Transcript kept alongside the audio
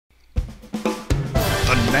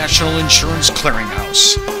National Insurance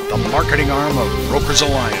Clearinghouse, the marketing arm of Brokers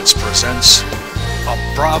Alliance, presents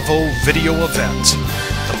a Bravo video event,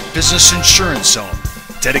 the Business Insurance Zone,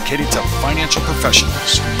 dedicated to financial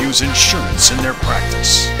professionals who use insurance in their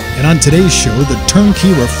practice. And on today's show, the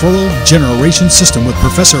Turnkey Referral Generation System with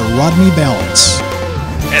Professor Rodney Balance.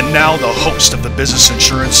 And now the host of the Business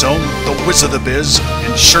Insurance Zone, the whiz of the biz,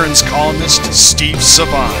 insurance columnist Steve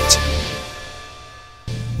Savant.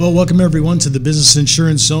 Well, welcome everyone to the Business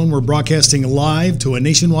Insurance Zone. We're broadcasting live to a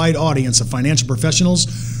nationwide audience of financial professionals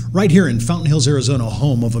right here in Fountain Hills, Arizona,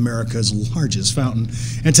 home of America's largest fountain.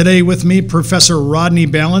 And today with me, Professor Rodney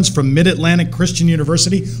Balance from Mid-Atlantic Christian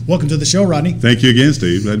University. Welcome to the show, Rodney. Thank you again,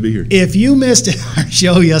 Steve. Glad to be here. If you missed our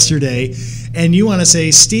show yesterday and you want to say,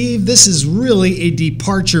 Steve, this is really a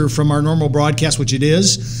departure from our normal broadcast, which it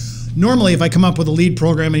is. Normally, if I come up with a lead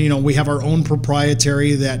program, and we have our own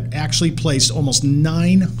proprietary that actually placed almost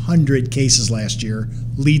 900 cases last year,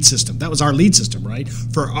 lead system. That was our lead system, right?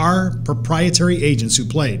 For our proprietary agents who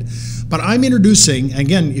played. But I'm introducing,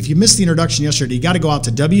 again, if you missed the introduction yesterday, you got to go out to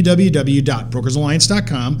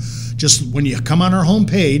www.brokersalliance.com. Just when you come on our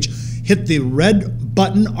homepage, hit the red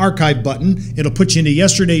button, archive button. It'll put you into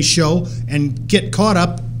yesterday's show and get caught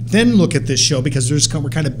up. Then look at this show because we're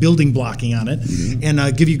kind of building blocking on it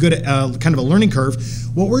and give you good kind of a learning curve.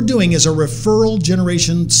 What we're doing is a referral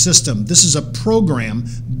generation system. This is a program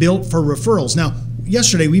built for referrals. Now,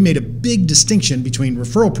 yesterday we made a big distinction between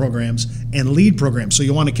referral programs and lead programs, so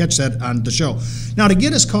you'll want to catch that on the show. Now, to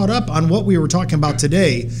get us caught up on what we were talking about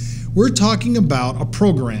today, we're talking about a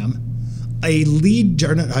program, a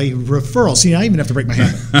referral. See, I even have to break my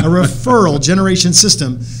hand. A referral generation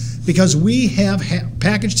system. Because we have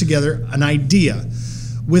packaged together an idea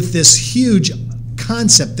with this huge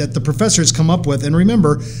concept that the professor has come up with. And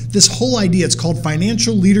remember, this whole idea, it's called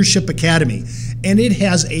Financial Leadership Academy. And it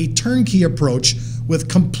has a turnkey approach with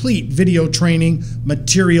complete video training,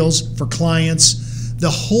 materials for clients,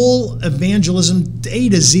 the whole evangelism, A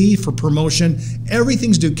to Z for promotion,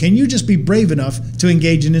 everything's due. Can you just be brave enough to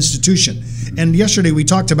engage an institution? And yesterday we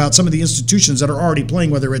talked about some of the institutions that are already playing,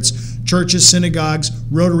 whether it's churches, synagogues,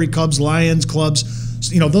 Rotary clubs, Lions clubs,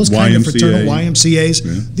 those kind of fraternal YMCAs.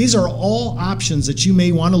 Yeah. These are all options that you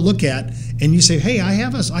may want to look at, and you say, hey, I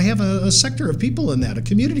have a sector of people in that, a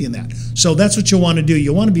community in that. So that's what you'll want to do.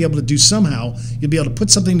 You'll want to be able to do somehow, you'll be able to put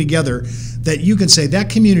something together that you can say, that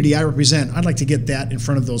community I represent, I'd like to get that in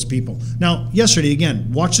front of those people. Now, yesterday,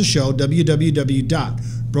 again, watch the show,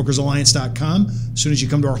 www.brokersalliance.com. As soon as you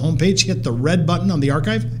come to our homepage, hit the red button on the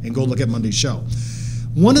archive and go look at Monday's show.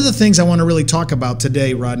 One of the things I want to really talk about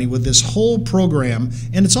today, Rodney, with this whole program,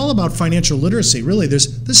 and it's all about financial literacy, really.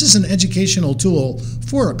 this is an educational tool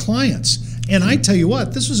for our clients. And I tell you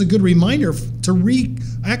what, this was a good reminder to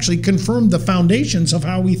actually confirm the foundations of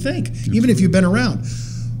how we think, even if you've been around.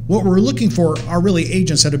 What we're looking for are really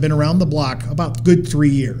agents that have been around the block about good 3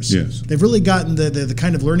 years. Yes. They've really gotten the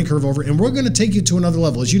kind of learning curve over, and we're going to take you to another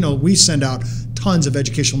level. As you know, we send out tons of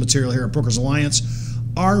educational material here at Brokers Alliance.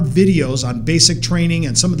 Our videos on basic training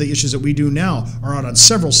and some of the issues that we do now are out on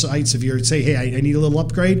several sites. If you say, hey, I need a little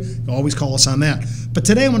upgrade, always call us on that. But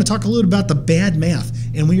today I want to talk a little about the bad math.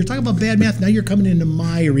 And when you're talking about bad math, now you're coming into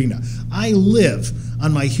my arena. I live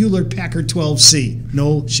on my Hewlett-Packard 12C.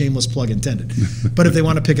 No shameless plug intended. But if they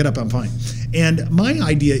want to pick it up, I'm fine. And my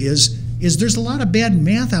idea is there's a lot of bad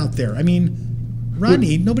math out there. I mean,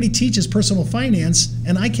 Rodney, nobody teaches personal finance,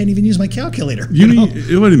 and I can't even use my calculator. Wait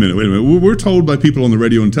a minute. We're told by people on the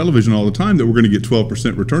radio and television all the time that we're going to get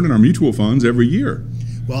 12% return in our mutual funds every year.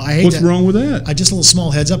 Well, I hate What's wrong with that? Just a little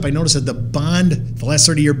small heads up. I noticed that the last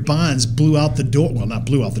 30-year bonds blew out the door. Well, not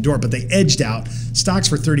blew out the door, but they edged out stocks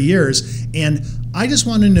for 30 years. And I just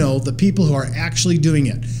want to know the people who are actually doing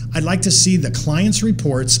it. I'd like to see the clients'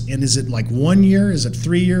 reports. And is it like 1 year? Is it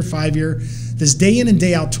 3 year, 5 year? This day in and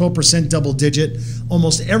day out, 12% double digit.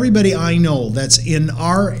 Almost everybody I know that's in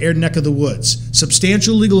our neck of the woods,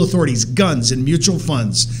 substantial legal authorities, guns and mutual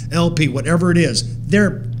funds, LP, whatever it is,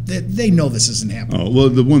 they know this isn't happening. Oh, well,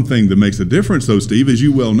 the one thing that makes a difference, though, Steve, as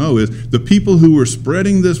you well know, is the people who are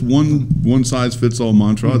spreading this one-size-fits-all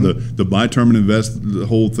mantra, the buy term and invest, the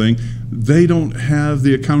whole thing, they don't have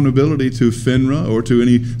the accountability to FINRA or to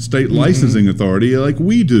any state licensing authority like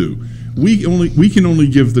we do. We can only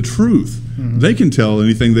give the truth. They can tell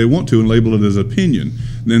anything they want to and label it as opinion.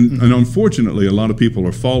 And unfortunately, a lot of people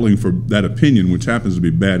are falling for that opinion, which happens to be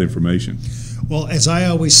bad information. Well, as I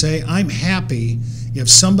always say, I'm happy if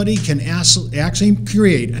somebody can actually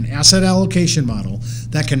create an asset allocation model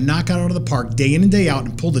that can knock it out of the park day in and day out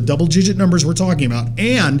and pull the double-digit numbers we're talking about,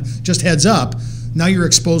 and just heads up, now you're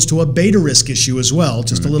exposed to a beta risk issue as well,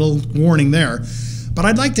 just a little warning there. But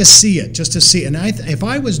I'd like to see it, just to see it. And if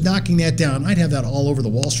I was knocking that down, I'd have that all over the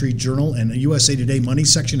Wall Street Journal and the USA Today Money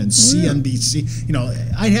section and CNBC. You know,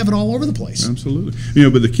 I'd have it all over the place. Absolutely. You know,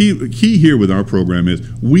 but the key here with our program is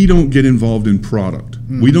we don't get involved in product.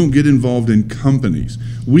 We don't get involved in companies.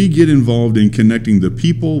 We get involved in connecting the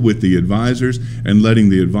people with the advisors and letting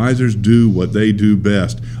the advisors do what they do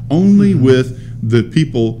best, only with the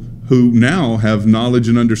people who now have knowledge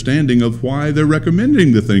and understanding of why they're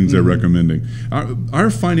recommending the things they're recommending. Our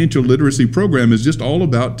financial literacy program is just all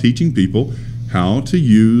about teaching people how to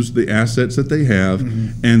use the assets that they have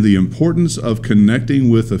and the importance of connecting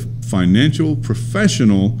with a financial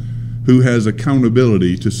professional who has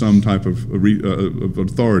accountability to some type of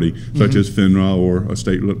authority, such as FINRA or a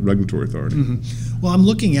state regulatory authority. Well, I'm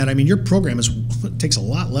looking at, I mean, your program takes a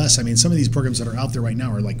lot less. I mean, some of these programs that are out there right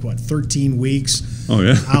now are like, what, 13 weeks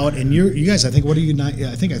out, and you guys, I think, what are you,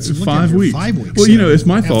 I think it's 5 weeks. 5 weeks. Well, you know, it's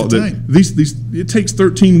my fault that it takes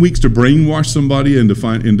 13 weeks to brainwash somebody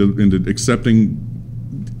into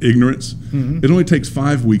accepting ignorance. It only takes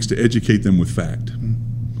 5 weeks to educate them with fact.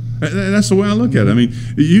 And that's the way I look at it. I mean,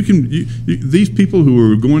 these people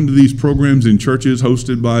who are going to these programs in churches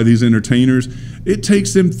hosted by these entertainers, it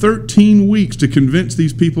takes them 13 weeks to convince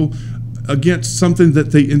these people against something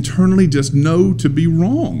that they internally just know to be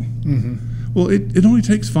wrong. Well, it only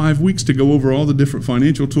takes 5 weeks to go over all the different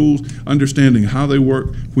financial tools, understanding how they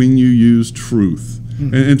work when you use truth,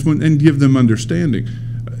 and give them understanding.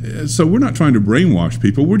 So we're not trying to brainwash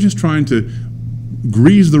people. We're just trying to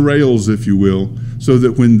grease the rails, if you will, so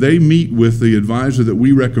that when they meet with the advisor that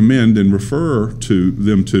we recommend and refer to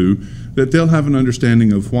them to, that they'll have an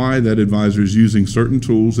understanding of why that advisor is using certain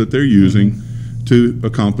tools that they're using to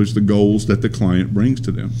accomplish the goals that the client brings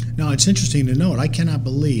to them. Now, it's interesting to note, I cannot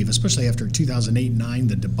believe, especially after 2008-9,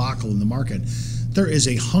 the debacle in the market, there is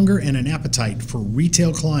a hunger and an appetite for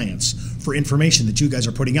retail clients for information that you guys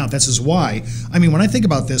are putting out. This is why, I mean, when I think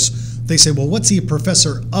about this, they say, well, what's he a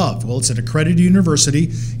professor of? Well, it's an accredited university.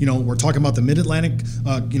 You know, we're talking about the Mid-Atlantic,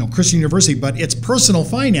 Christian University, but it's personal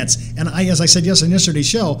finance. And as I said in yesterday's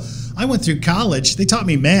show, I went through college. They taught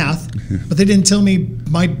me math, but they didn't tell me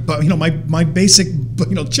my basic,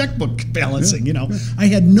 checkbook balancing. I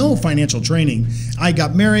had no financial training. I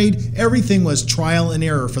got married. Everything was trial and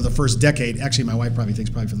error for the first decade. Actually, my wife probably thinks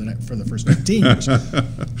for the first 15 years.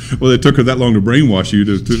 Well, it took her that long to brainwash you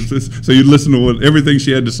so you'd listen to everything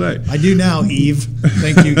she had to say. I do now, Eve.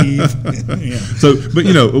 Thank you, Eve. Yeah. So, but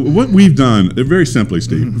what we've done, very simply,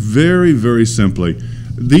 Steve, very, very simply,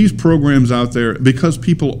 these programs out there, because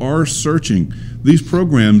people are searching, these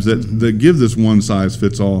programs that give this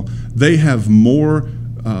one-size-fits-all, they have more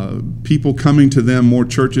people coming to them, more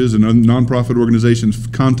churches and nonprofit organizations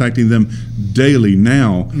contacting them daily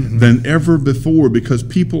now than ever before, because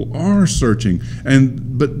people are searching,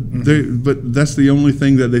 but that's the only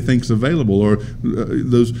thing that they think is available. Or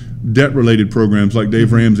those debt-related programs like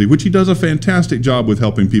Dave Ramsey, which he does a fantastic job with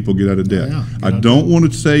helping people get out of debt. I don't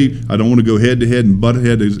want to go head-to-head and butt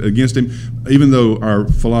heads against him, even though our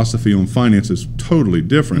philosophy on finance is totally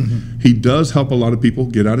different. He does help a lot of people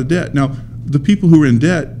get out of debt. Now, the people who are in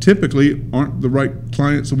debt typically aren't the right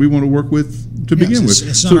clients that we want to work with to begin with.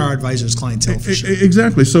 It's not our advisor's clientele for sure.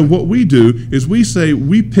 Exactly. So what we do is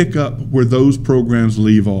we pick up where those programs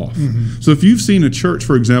leave off. So if you've seen a church,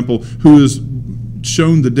 for example, who has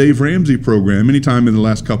shown the Dave Ramsey program anytime in the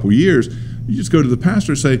last couple of years, you just go to the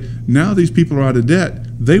pastor and say, now these people are out of debt.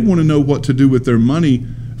 They want to know what to do with their money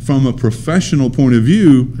from a professional point of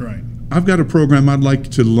view. Right. I've got a program I'd like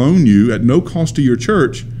to loan you at no cost to your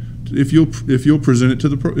church, if you'll present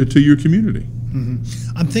it to your community.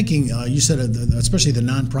 I'm thinking, you said, especially the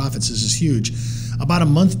nonprofits, this is huge. About a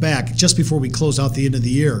month back, just before we closed out the end of the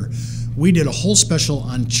year, we did a whole special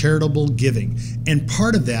on charitable giving. And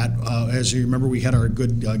part of that, as you remember, we had our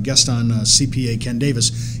good guest on, CPA Ken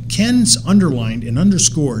Davis. Ken's underlined and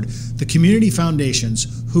underscored the community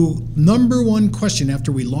foundations who number one question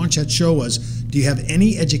after we launched that show was, do you have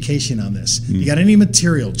any education on this? You got any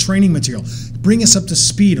material, training material? Bring us up to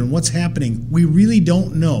speed on what's happening. We really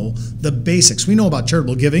don't know the basics. We know about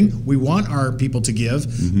charitable giving. We want our people to give,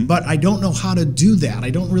 but I don't know how to do that.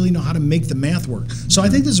 I don't really know how to make the math work. So I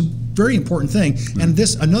think this is a very important thing. And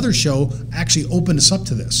another show actually opened us up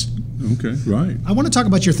to this. Okay, right. I want to talk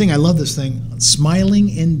about your thing. I love this thing,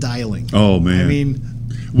 smiling and dialing. Oh, man. I mean,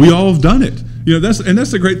 we all have done it. That's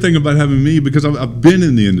the great thing about having me, because I've been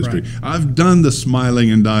in the industry. Right. I've done the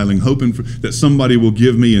smiling and dialing, hoping that somebody will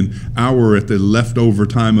give me an hour at the leftover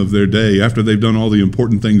time of their day after they've done all the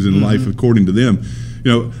important things in life according to them.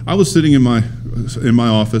 I was sitting in my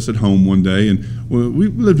office at home one day, and we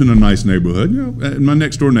lived in a nice neighborhood. And my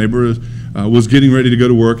next door neighbor was getting ready to go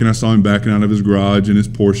to work, and I saw him backing out of his garage in his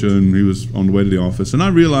Porsche, and he was on the way to the office. And I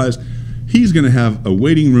realized he's going to have a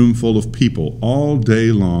waiting room full of people all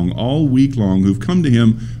day long, all week long, who've come to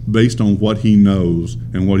him based on what he knows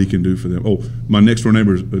and what he can do for them. Oh, my next door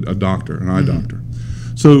neighbor is a doctor, an eye doctor.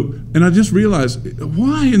 So, and I just realized,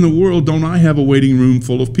 why in the world don't I have a waiting room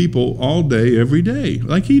full of people all day, every day,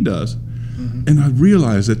 like he does? And I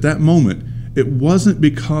realized at that moment, it wasn't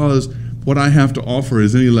because what I have to offer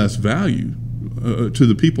is any less value to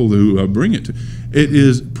the people who bring it to. It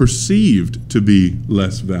is perceived to be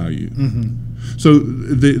less value. So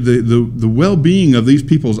the well-being of these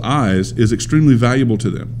people's eyes is extremely valuable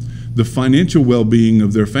to them. The financial well-being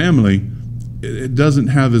of their family, it doesn't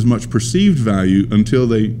have as much perceived value until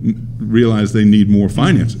they realize they need more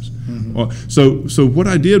finances. So what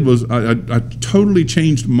I did was I totally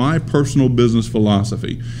changed my personal business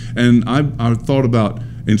philosophy, and I thought about,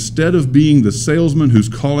 instead of being the salesman who's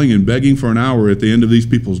calling and begging for an hour at the end of these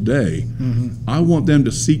people's day, I want them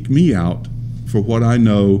to seek me out for what I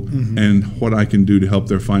know and what I can do to help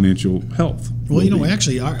their financial health. Well, you know,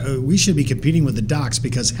 actually, we should be competing with the docs,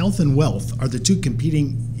 because health and wealth are the two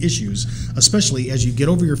competing issues, especially as you get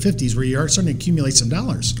over your 50s, where you are starting to accumulate some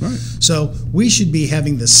dollars. Right. So we should be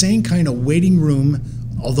having the same kind of waiting room,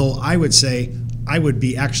 although I would say I would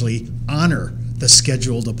be actually honor the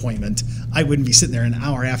scheduled appointment. I wouldn't be sitting there an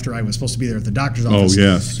hour after I was supposed to be there at the doctor's office. Oh,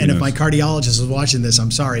 yes. And if my cardiologist is watching this, I'm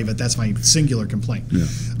sorry, but that's my singular complaint. Yeah.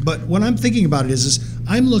 But what I'm thinking about it is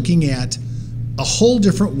I'm looking at a whole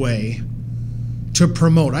different way to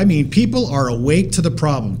promote. I mean, people are awake to the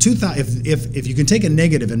problem. If you can take a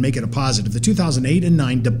negative and make it a positive, the 2008 and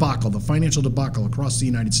 9 debacle, the financial debacle across the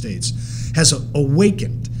United States, has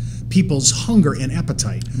awakened people's hunger and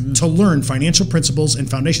appetite to learn financial principles and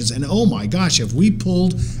foundations. And oh my gosh, if we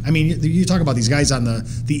pulled, I mean, you talk about these guys on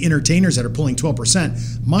the entertainers that are pulling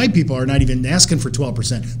 12%. My people are not even asking for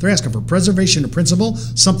 12%. They're asking for preservation of principal,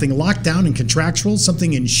 something locked down and contractual,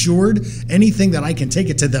 something insured, anything that I can take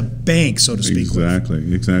it to the bank, so to speak. Exactly.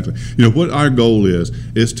 You know, what our goal is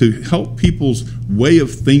to help people's way of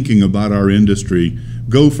thinking about our industry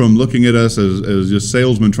go from looking at us as just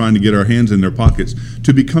salesmen trying to get our hands in their pockets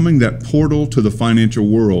to becoming that portal to the financial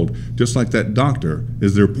world, just like that doctor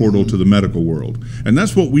is their portal to the medical world. And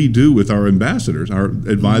that's what we do with our ambassadors, our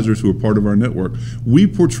advisors who are part of our network. We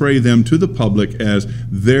portray them to the public as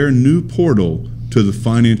their new portal to the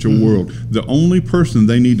financial world, the only person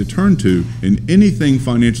they need to turn to in anything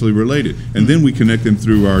financially related. And then we connect them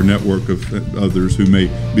through our network of others who may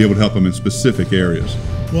be able to help them in specific areas.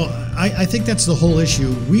 Well, I think that's the whole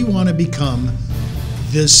issue. We want to become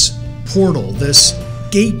this portal, this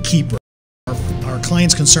gatekeeper, our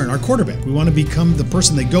client's concern, our quarterback. We want to become the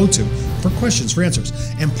person they go to for questions, for answers.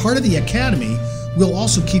 And part of the academy will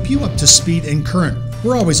also keep you up to speed and current.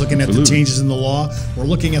 We're always looking at the changes in the law. We're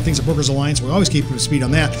looking at things at Brokers Alliance. We always keep up to speed on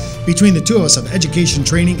that. Between the two of us of education,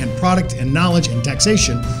 training, and product and knowledge and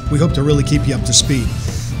taxation, we hope to really keep you up to speed.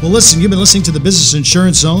 Well, listen, you've been listening to the Business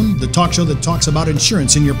Insurance Zone, the talk show that talks about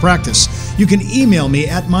insurance in your practice. You can email me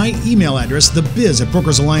at my email address,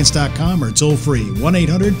 thebiz@brokersalliance.com, or toll free,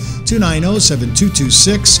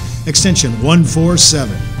 1-800-290-7226, extension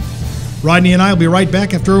 147. Rodney and I will be right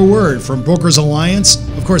back after a word from Brokers Alliance,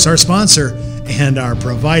 of course, our sponsor and our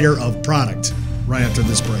provider of product, right after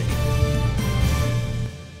this break.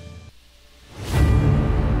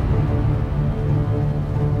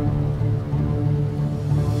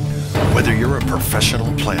 Whether you're a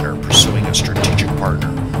professional planner pursuing a strategic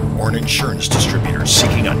partner or an insurance distributor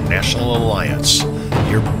seeking a national alliance,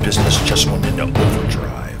 your business just went into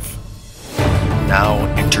overdrive. Now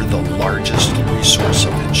enter the largest resource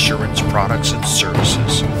of insurance products and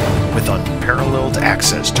services with unparalleled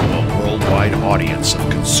access to a worldwide audience of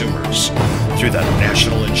consumers through the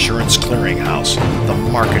National Insurance Clearinghouse, the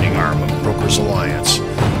marketing arm of Brokers Alliance,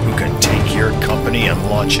 who can take your company and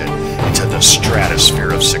launch it into the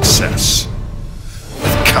stratosphere of success.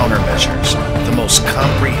 With countermeasures, the most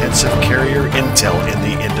comprehensive carrier intel in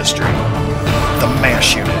the industry, the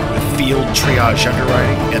MASH unit with field triage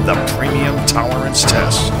underwriting and the premium tolerance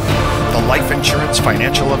test, the life insurance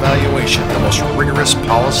financial evaluation, the most rigorous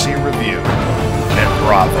policy review, and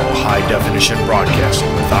Bravo high-definition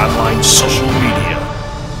broadcasting with online social media.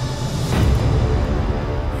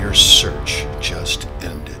 Your search just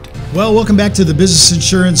ended. Well, welcome back to the Business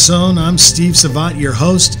Insurance Zone. I'm Steve Savant, your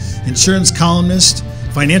host, insurance columnist,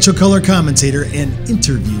 financial color commentator, and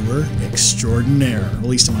interviewer extraordinaire, at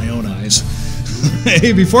least in my own eyes.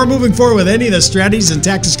 Hey, before moving forward with any of the strategies and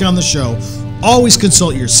tactics on the show, always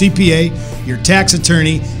consult your CPA, your tax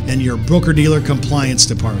attorney, and your broker-dealer compliance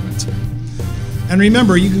department. And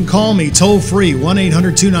remember, you can call me toll-free,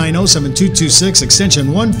 1-800-290-7226, extension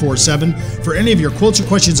 147, for any of your quotes or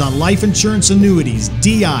questions on life insurance, annuities,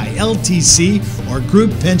 DI, LTC, or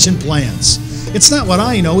group pension plans. It's not what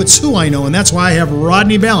I know, it's who I know, and that's why I have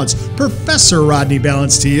Rodney Balance, Professor Rodney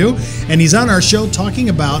Balance to you. And he's on our show talking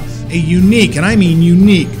about a unique, and I mean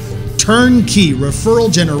unique, turnkey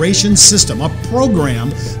referral generation system, a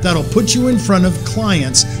program that'll put you in front of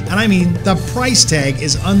clients. And I mean, the price tag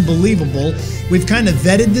is unbelievable. We've kind of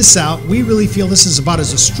vetted this out. We really feel this is about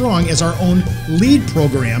as strong as our own lead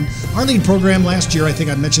program. Our lead program last year, I think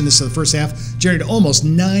I mentioned this in the first half, generated almost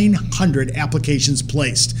 900 applications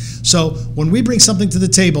placed. So when we bring something to the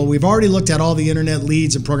table, we've already looked at all the internet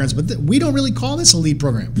leads and programs, but we don't really call this a lead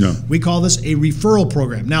program. No. We call this a referral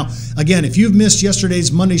program. Now, again, if you've missed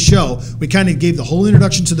yesterday's Monday show, we kind of gave the whole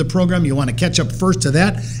introduction to the program. You want to catch up first to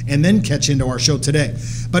that and then catch into our show today.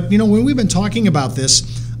 But, you know, when we've been talking about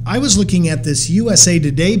this, I was looking at this USA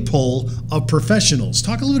Today poll of professionals.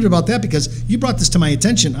 Talk a little bit about that, because you brought this to my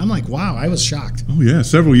attention. I'm like, wow, I was shocked. Oh, yeah.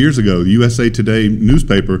 Several years ago, the USA Today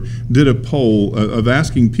newspaper did a poll of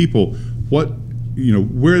asking people what, you know,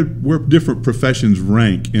 where different professions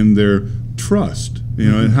rank in their trust, you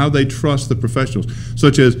know, and how they trust the professionals,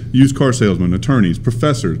 such as used car salesmen, attorneys,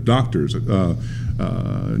 professors, doctors,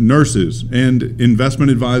 nurses, and investment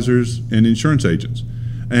advisors and insurance agents.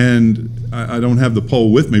 And I don't have the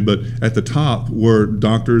poll with me, but at the top were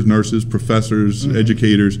doctors, nurses, professors,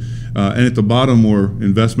 educators, and at the bottom were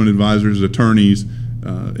investment advisors, attorneys,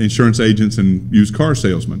 insurance agents, and used car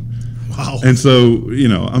salesmen. Wow. And so, you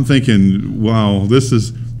know, I'm thinking, wow, this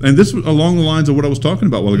was along the lines of what I was talking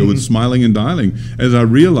about a while ago with smiling and dialing, as I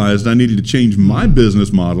realized I needed to change my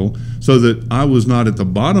business model so that I was not at the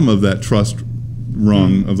bottom of that trust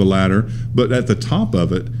rung of the ladder, but at the top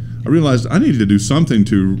of it. I realized I needed to do something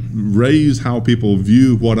to raise how people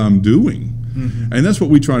view what I'm doing. And that's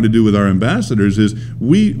what we try to do with our ambassadors is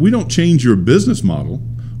we don't change your business model.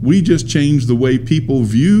 We just change the way people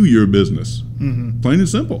view your business, plain and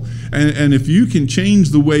simple. And if you can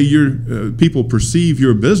change the way your people perceive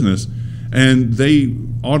your business, and they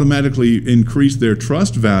automatically increase their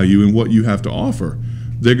trust value in what you have to offer,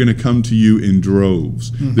 they're going to come to you in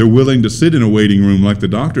droves. They're willing to sit in a waiting room like the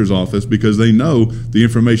doctor's office because they know the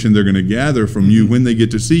information they're going to gather from you when they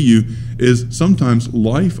get to see you is sometimes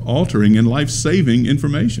life-altering and life-saving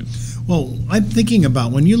information. Well, I'm thinking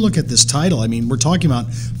about, when you look at this title, I mean, we're talking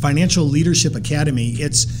about Financial Leadership Academy.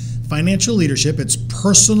 It's financial leadership, it's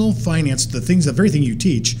personal finance, the very thing you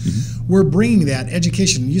teach. We're bringing that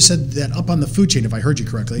education. You said that up on the food chain, if I heard you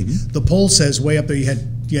correctly. The poll says way up there you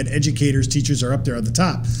had educators, teachers are up there at the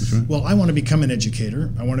top. Right. Well, I want to become an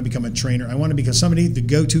educator. I want to become a trainer. I want to become somebody to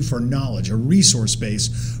go to for knowledge, a resource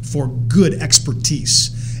base for good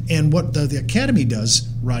expertise. And what the Academy does,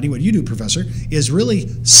 Rodney, what you do, Professor, is really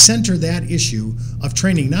center that issue of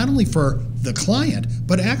training, not only for the client,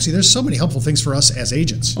 but actually there's so many helpful things for us as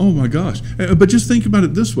agents. Oh my gosh. But just think about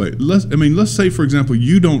it this way. Let's say, for example,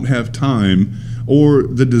 you don't have time or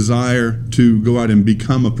the desire to go out and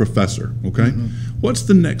become a professor, okay? What's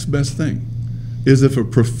the next best thing? Is if a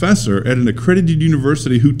professor at an accredited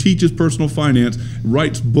university who teaches personal finance,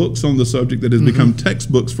 writes books on the subject that has become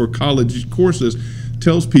textbooks for college courses,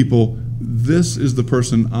 tells people, this is the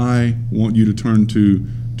person I want you to turn to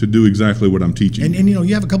do exactly what I'm teaching. And you know,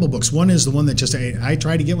 you have a couple books. One is the one that just, I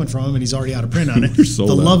tried to get one from him and he's already out of print on it.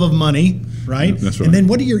 The Love of Money, right? That's right. And then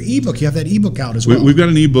what are your ebook? You have that ebook out as well. We've got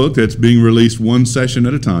an ebook that's being released one session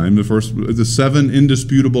at a time. The 7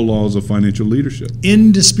 indisputable laws of financial leadership.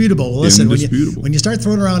 Indisputable. Well, listen, indisputable. When you start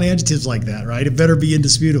throwing around adjectives like that, right, it better be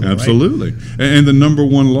indisputable. Absolutely. Right? And the number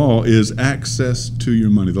one law is access to your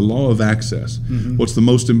money. The law of access. What's the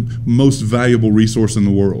most valuable resource in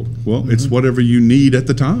the world? Well, it's whatever you need at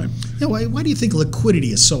the time. Yeah, why do you think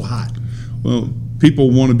liquidity is so hot? Well,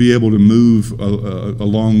 people want to be able to move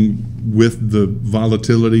along with the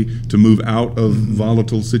volatility, to move out of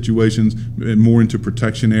volatile situations and more into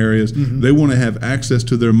protection areas. They want to have access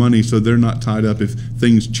to their money so they're not tied up if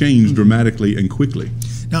things change dramatically and quickly.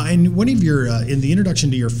 Now, in one of your, in the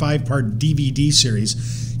introduction to your 5-part DVD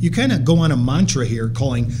series, you kind of go on a mantra here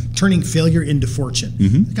calling turning failure into fortune.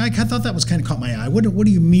 I thought that was kind of caught my eye. What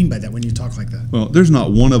do you mean by that when you talk like that? Well, there's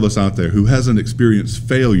not one of us out there who hasn't experienced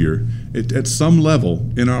failure at some level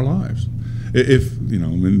in our lives. If you know,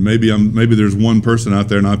 maybe there's one person out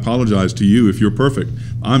there, and I apologize to you if you're perfect.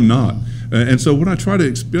 I'm not. And so what I try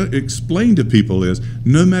to explain to people is,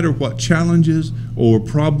 no matter what challenges or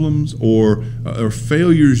problems or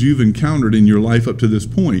failures you've encountered in your life up to this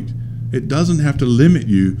point, it doesn't have to limit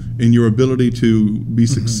you in your ability to be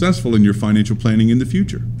successful in your financial planning in the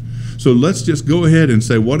future. So let's just go ahead and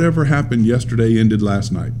say whatever happened yesterday ended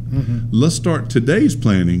last night. Let's start today's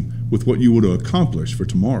planning with what you want to accomplish for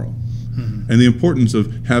tomorrow. And the importance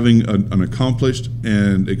of having an accomplished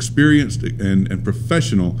and experienced and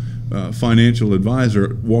professional financial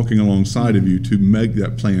advisor walking alongside of you to make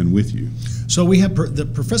that plan with you. So we have the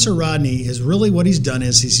Professor Rodney is really what he's done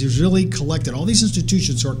is he's really collected all these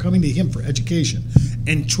institutions who are coming to him for education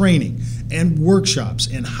and training and workshops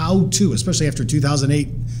and how to, especially after 2008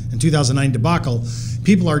 and 2009 debacle,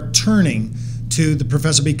 people are turning to the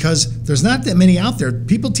professor because there's not that many out there.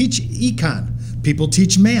 People teach econ. People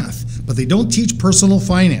teach math, but they don't teach personal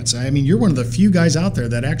finance. I mean, you're one of the few guys out there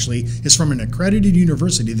that actually is from an accredited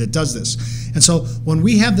university that does this. And so when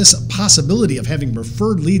we have this possibility of having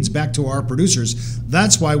referred leads back to our producers,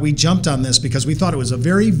 that's why we jumped on this, because we thought it was a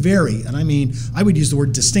very, and I mean, I would use the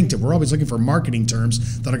word distinctive. We're always looking for marketing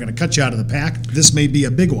terms that are going to cut you out of the pack. This may be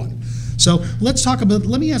a big one. So let's talk about,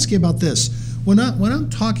 let me ask you about this. When I'm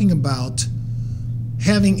talking about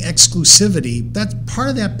having exclusivity, that's part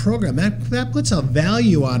of that program. That puts a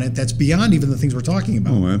value on it that's beyond even the things we're talking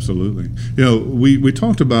about. Oh, absolutely. You know, we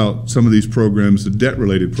talked about some of these programs, the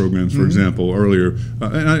debt-related programs, for example, earlier,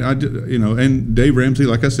 and Dave Ramsey,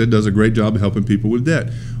 like I said, does a great job of helping people with debt.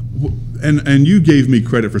 And you gave me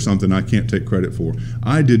credit for something I can't take credit for.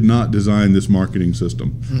 I did not design this marketing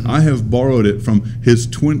system. I have borrowed it from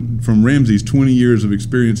from Ramsey's 20 years of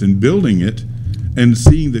experience in building it and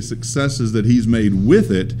seeing the successes that he's made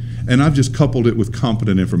with it, and I've just coupled it with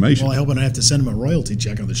competent information. Well, I hope I don't have to send him a royalty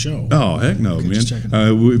check on the show. Oh, heck no, man.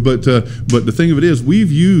 But the thing of it is,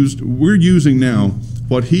 we're using now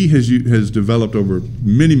what he has developed over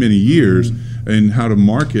many, many years and how to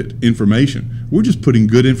market information. We're just putting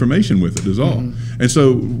good information with it is all. And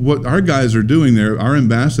so what our guys are doing there, our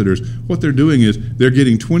ambassadors, what they're doing is they're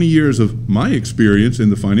getting 20 years of my experience in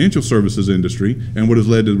the financial services industry and what has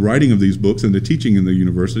led to the writing of these books and the teaching in the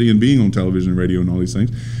university and being on television and radio and all these things,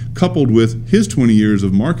 coupled with his 20 years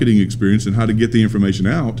of marketing experience and how to get the information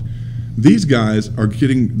out. These guys are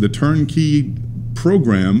getting the turnkey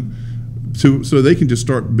program so they can just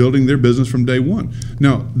start building their business from day one.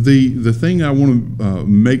 Now, the thing I want to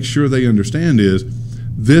make sure they understand is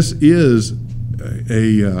this is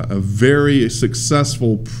a very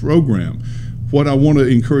successful program. What I want to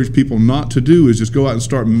encourage people not to do is just go out and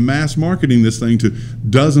start mass marketing this thing to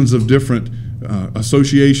dozens of different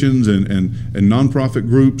associations and nonprofit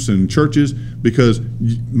groups and churches, because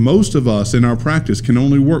most of us in our practice can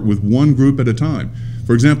only work with one group at a time.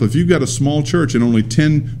 For example, if you've got a small church and only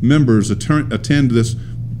 10 members attend this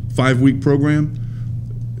 5-week program,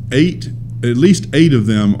 at least eight of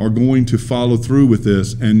them are going to follow through with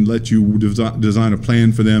this and let you design a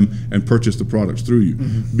plan for them and purchase the products through you.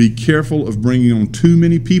 Be careful of bringing on too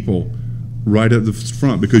many people right at the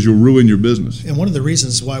front, because you'll ruin your business. And one of the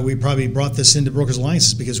reasons why we probably brought this into Brokers Alliance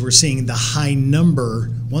is because we're seeing the high number.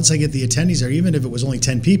 Once I get the attendees there, even if it was only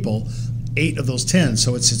 10 people, 8 of those 10.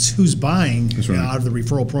 So it's who's buying out of the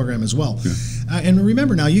referral program as well. Yeah. And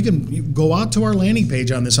remember now, you can go out to our landing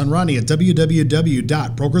page on this on Rodney at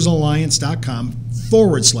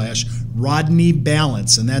www.brokersalliance.com/Rodney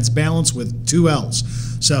Balance, and that's balance with 2 L's.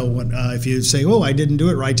 So if you say, oh, I didn't do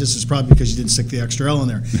it right, just it's probably because you didn't stick the extra L in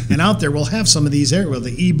there. And out there, we'll have some of these there. Well,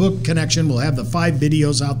 the ebook connection, we'll have the 5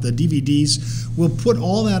 videos out, the DVDs. We'll put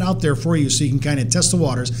all that out there for you so you can kind of test the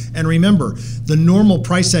waters. And remember, the normal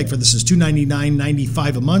price tag for this is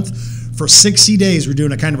 $299.95 a month. For 60 days, we're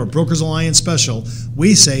doing a kind of a Brokers Alliance special.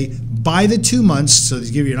 We say buy the 2 months, so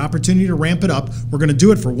to give you an opportunity to ramp it up. We're going to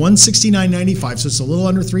do it for $169.95, so it's a little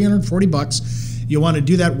under $340. You want to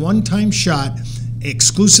do that one-time shot,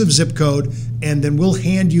 exclusive zip code, and then we'll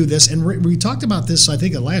hand you this. And we talked about this, I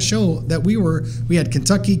think, at last show that we had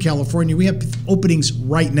Kentucky, California. We have openings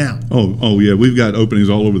right now. Oh yeah, we've got openings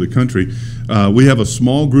all over the country. We have a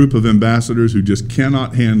small group of ambassadors who just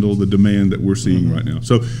cannot handle the demand that we're seeing right now.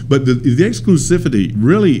 So, but the exclusivity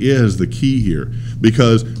really is the key here,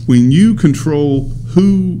 because when you control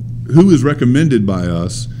who is recommended by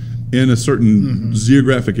us in a certain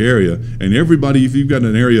geographic area, and everybody, if you've got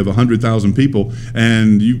an area of 100,000 people,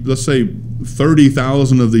 and let's say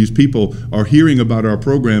 30,000 of these people are hearing about our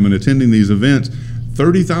program and attending these events,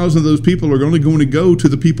 30,000 of those people are only going to go to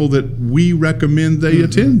the people that we recommend they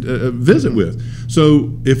visit with.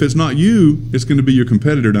 So if it's not you, it's going to be your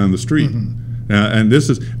competitor down the street. And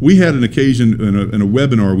we had an occasion in a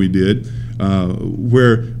webinar we did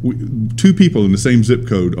where 2 people in the same zip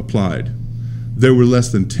code applied. There were less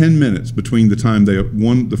than 10 minutes between the time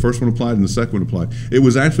the first one applied and the second one applied. It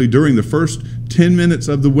was actually during the first 10 minutes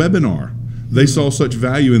of the webinar. They saw such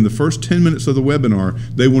value in the first 10 minutes of the webinar,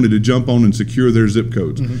 they wanted to jump on and secure their zip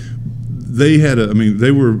codes. they had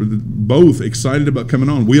they were both excited about coming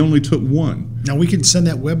on. We only took one. Now we can send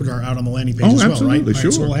that webinar out on the landing page as well, absolutely, right?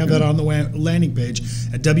 sure. So we'll have that on the landing page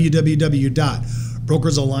at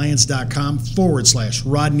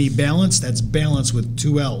www.brokersalliance.com/Rodney Balance. That's balance with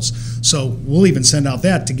 2 L's. So we'll even send out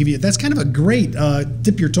that to give you. That's kind of a great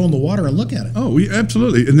dip your toe in the water and look at it. Oh,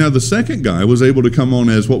 absolutely. And now the second guy was able to come on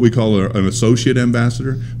as what we call an associate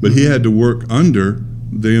ambassador, but he had to work under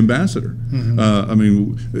the ambassador.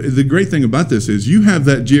 The great thing about this is you have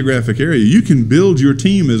that geographic area. You can build your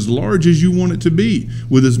team as large as you want it to be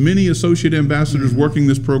with as many associate ambassadors working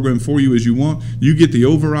this program for you as you want. You get the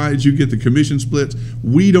overrides, you get the commission splits.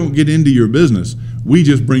 We don't get into your business. We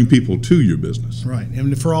just bring people to your business. Right.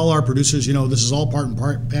 And for all our producers, this is all part and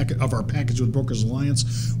part of our package with Brokers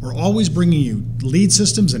Alliance. We're always bringing you lead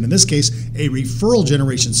systems, and in this case, a referral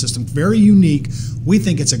generation system. Very unique. We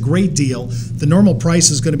think it's a great deal. The normal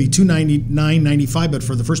price is going to be $299.95, but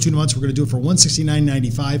for the first 2 months, we're going to do it for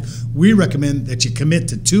 $169.95. We recommend that you commit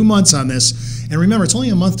to 2 months on this. And remember, it's only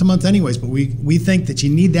a month to month anyways, but we think that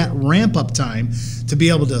you need that ramp up time to be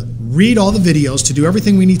able to read all the videos, to do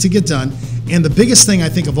everything we need to get done. And the biggest thing I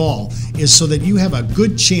think of all is so that you have a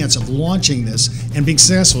good chance of launching this and being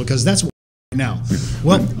successful, because that's what we're doing now.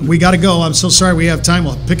 Well, we got to go. I'm so sorry we have time.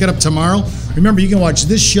 We'll pick it up tomorrow. Remember, you can watch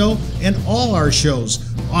this show and all our shows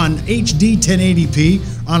on HD 1080p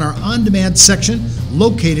on our on-demand section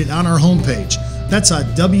located on our homepage. That's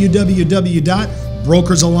at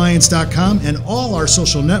www.brokersalliance.com and all our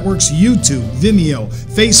social networks, YouTube, Vimeo,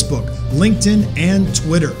 Facebook, LinkedIn, and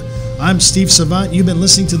Twitter. I'm Steve Savant. You've been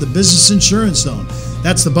listening to the Business Insurance Zone.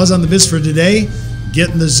 That's the Buzz on the Biz for today. Get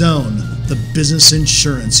in the zone, the Business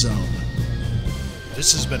Insurance Zone.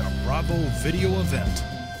 This has been a Bravo video event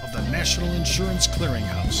of the National Insurance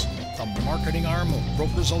Clearinghouse, the marketing arm of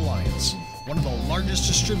Brokers Alliance, one of the largest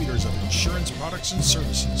distributors of insurance products and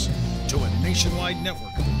services to a nationwide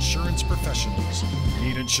network of insurance professionals.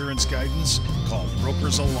 Need insurance guidance? Call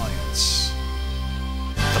Brokers Alliance.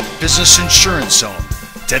 The Business Insurance Zone,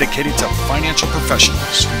 dedicated to financial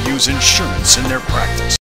professionals who use insurance in their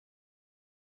practice.